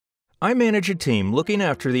I manage a team looking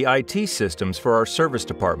after the IT systems for our service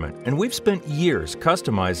department, and we've spent years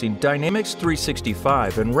customizing Dynamics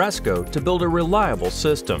 365 and Resco to build a reliable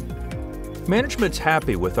system. Management's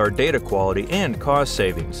happy with our data quality and cost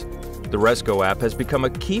savings. The Resco app has become a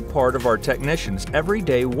key part of our technicians'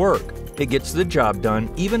 everyday work. It gets the job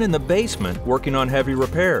done even in the basement working on heavy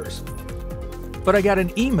repairs. But I got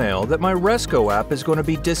an email that my Resco app is going to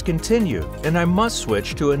be discontinued and I must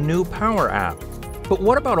switch to a new Power app. But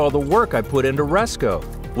what about all the work I put into Resco?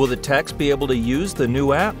 Will the techs be able to use the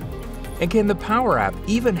new app? And can the Power app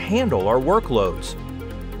even handle our workloads?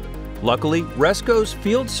 Luckily, Resco's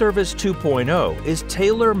Field Service 2.0 is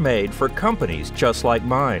tailor-made for companies just like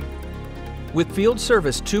mine. With Field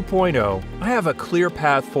Service 2.0, I have a clear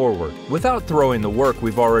path forward without throwing the work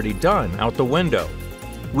we've already done out the window.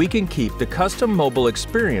 We can keep the custom mobile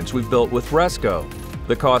experience we've built with Resco.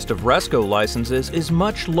 The cost of Resco licenses is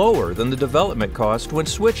much lower than the development cost when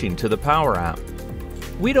switching to the Power app.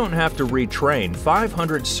 We don't have to retrain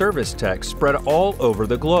 500 service techs spread all over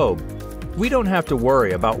the globe. We don't have to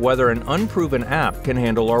worry about whether an unproven app can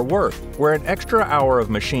handle our work, where an extra hour of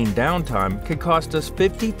machine downtime could cost us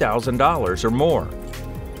 $50,000 or more.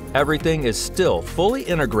 Everything is still fully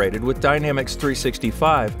integrated with Dynamics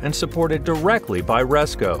 365 and supported directly by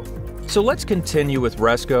Resco. So let's continue with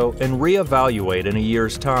Resco and reevaluate in a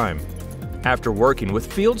year's time. After working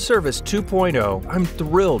with Field Service 2.0, I'm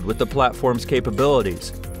thrilled with the platform's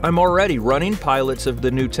capabilities. I'm already running pilots of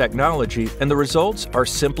the new technology and the results are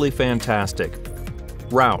simply fantastic.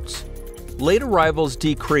 Routes. Late arrivals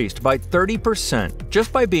decreased by 30%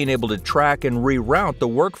 just by being able to track and reroute the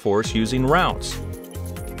workforce using routes.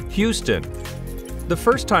 Houston. The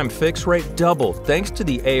first-time fix rate doubled thanks to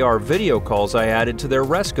the AR video calls I added to their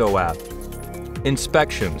Resco app.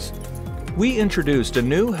 Inspections. We introduced a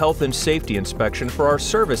new health and safety inspection for our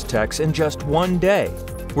service techs in just one day.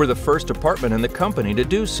 We're the first department in the company to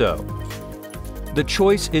do so. The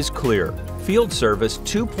choice is clear. Field Service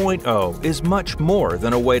 2.0 is much more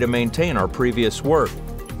than a way to maintain our previous work.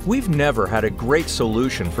 We've never had a great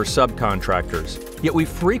solution for subcontractors, yet we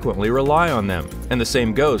frequently rely on them, and the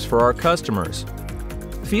same goes for our customers.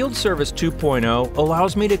 Field Service 2.0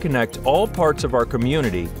 allows me to connect all parts of our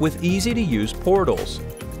community with easy-to-use portals.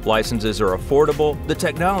 Licenses are affordable, the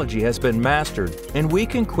technology has been mastered, and we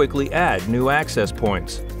can quickly add new access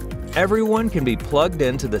points. Everyone can be plugged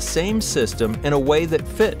into the same system in a way that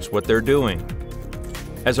fits what they're doing.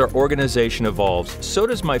 As our organization evolves, so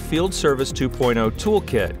does my Field Service 2.0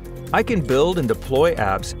 toolkit. I can build and deploy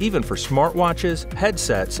apps even for smartwatches,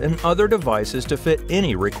 headsets, and other devices to fit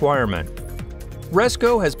any requirement.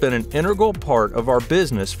 Resco has been an integral part of our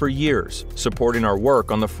business for years, supporting our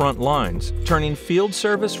work on the front lines, turning field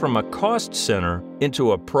service from a cost center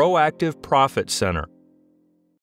into a proactive profit center.